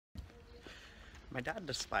My dad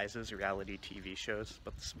despises reality TV shows,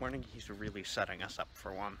 but this morning he's really setting us up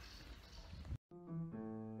for one.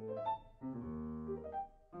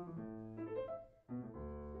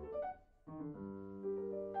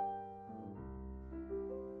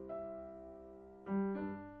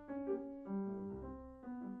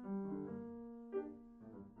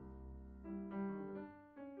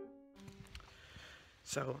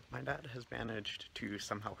 So, my dad has managed to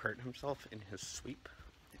somehow hurt himself in his sleep,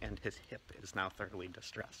 and his hip is now thoroughly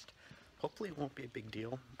distressed. Hopefully it won't be a big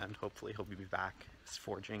deal, and hopefully he'll be back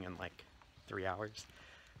forging in like 3 hours,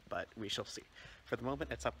 but we shall see. For the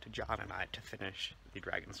moment, it's up to John and I to finish the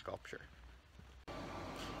dragon sculpture.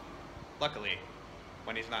 Luckily,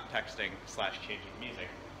 when he's not texting/changing music,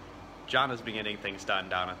 John has been getting things done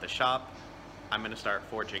down at the shop. I'm going to start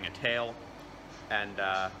forging a tail, and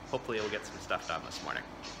hopefully he'll get some stuff done this morning.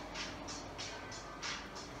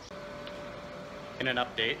 In an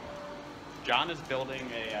update, John is building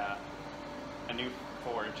a new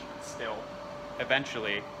forge still.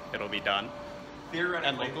 Eventually, it'll be done.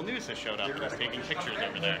 And local news has showed up and is taking pictures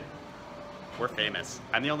over there. We're famous.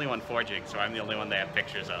 I'm the only one forging, so I'm the only one they have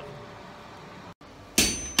pictures of.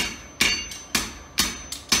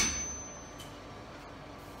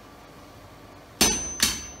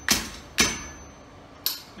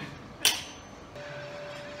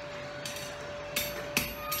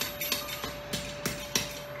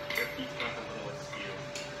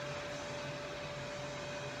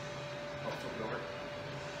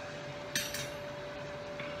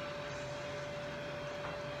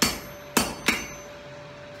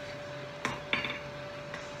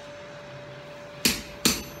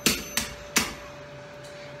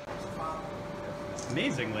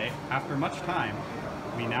 Amazingly, after much time,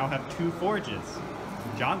 we now have 2 forges.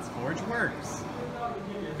 John's forge works.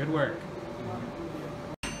 Good work.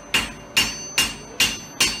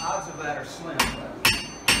 Odds of that are slim, but...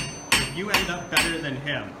 If you end up better than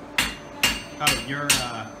him, oh, you're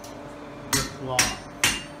flaw.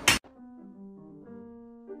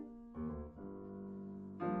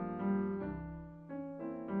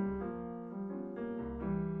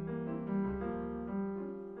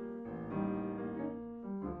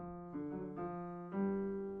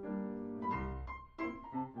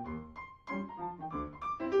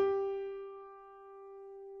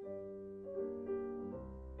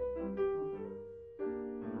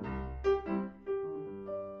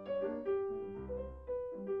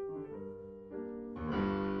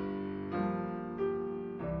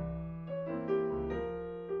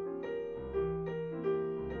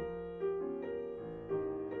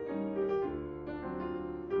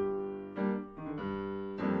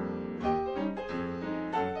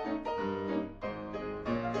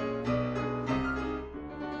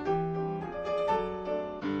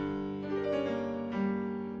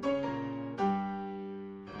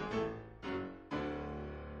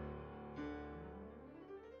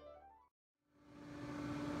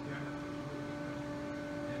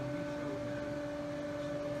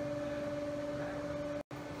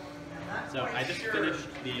 So I just finished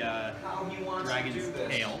the dragon's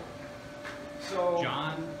tail. So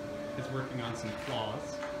John is working on some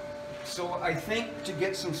claws. So I think to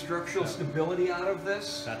get some structural stability out of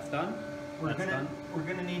this, That's done. we're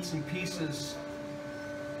gonna need some pieces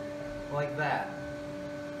like that.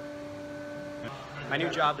 My new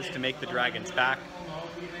job is to make the dragon's back.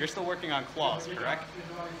 You're still working on claws, correct?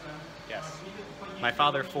 Yes. My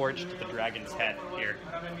father forged the dragon's head here.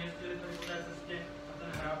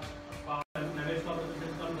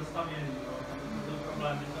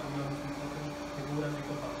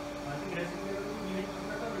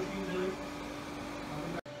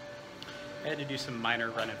 I had to do some minor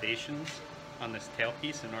renovations on this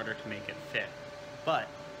tailpiece in order to make it fit, but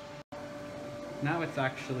now it's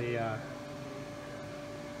actually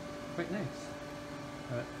quite nice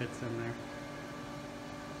how it fits in there.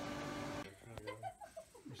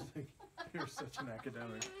 You're such an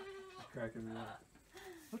academic. It's cracking me up.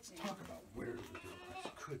 Let's talk about where the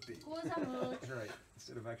doors could be. Right,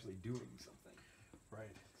 instead of actually doing something.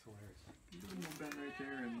 Right. So there's a little bend right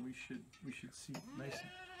there, and we should see nice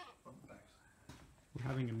on the back side. We're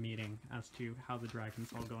having a meeting as to how the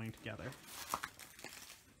dragon's all going together.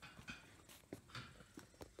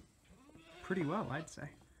 Pretty well, I'd say.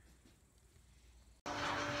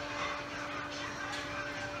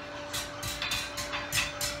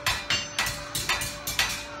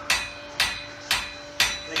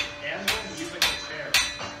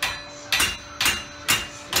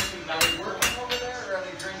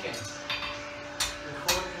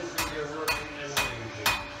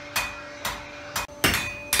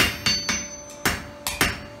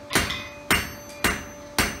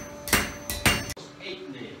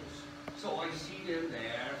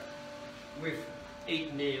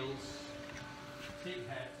 8 nails, big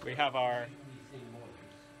head. We have our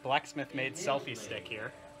blacksmith-made selfie stick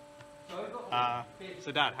here.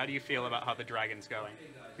 So Dad, how do you feel about how the dragon's going?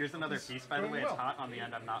 Here's another piece, by the way. It's hot on the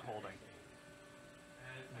end I'm not holding.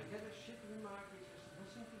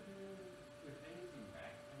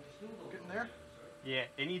 Getting there? Yeah,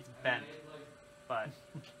 it needs bent, but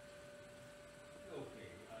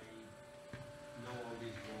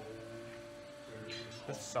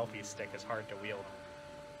this selfie stick is hard to wield.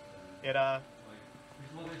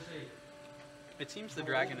 It seems the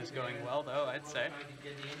dragon is going well, though, I'd say.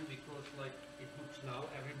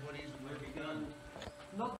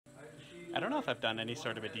 I don't know if I've done any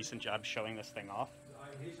sort of a decent job showing this thing off,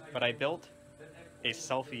 but I built a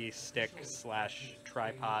selfie stick slash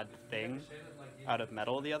tripod thing out of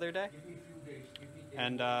metal the other day,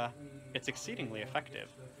 and it's exceedingly effective.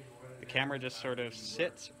 The camera just sort of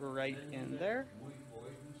sits right in there,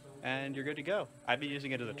 and you're good to go. I've been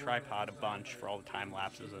using it as a tripod a bunch for all the time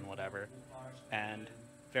lapses and whatever, and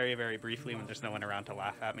very, very briefly, when there's no one around to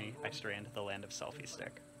laugh at me, I stray into the land of selfie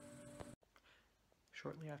stick.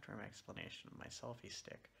 Shortly after my explanation of my selfie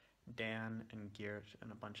stick, Dan and Geert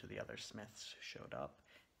and a bunch of the other smiths showed up,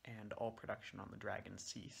 and all production on the dragon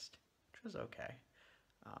ceased, which was okay.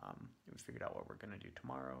 We figured out what we're going to do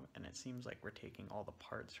tomorrow, and it seems like we're taking all the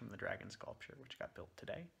parts from the dragon sculpture, which got built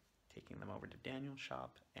today, taking them over to Daniel's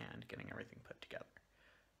shop, and getting everything put together.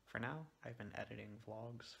 For now, I've been editing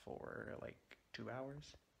vlogs for like 2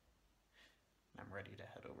 hours. I'm ready to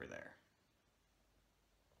head over there.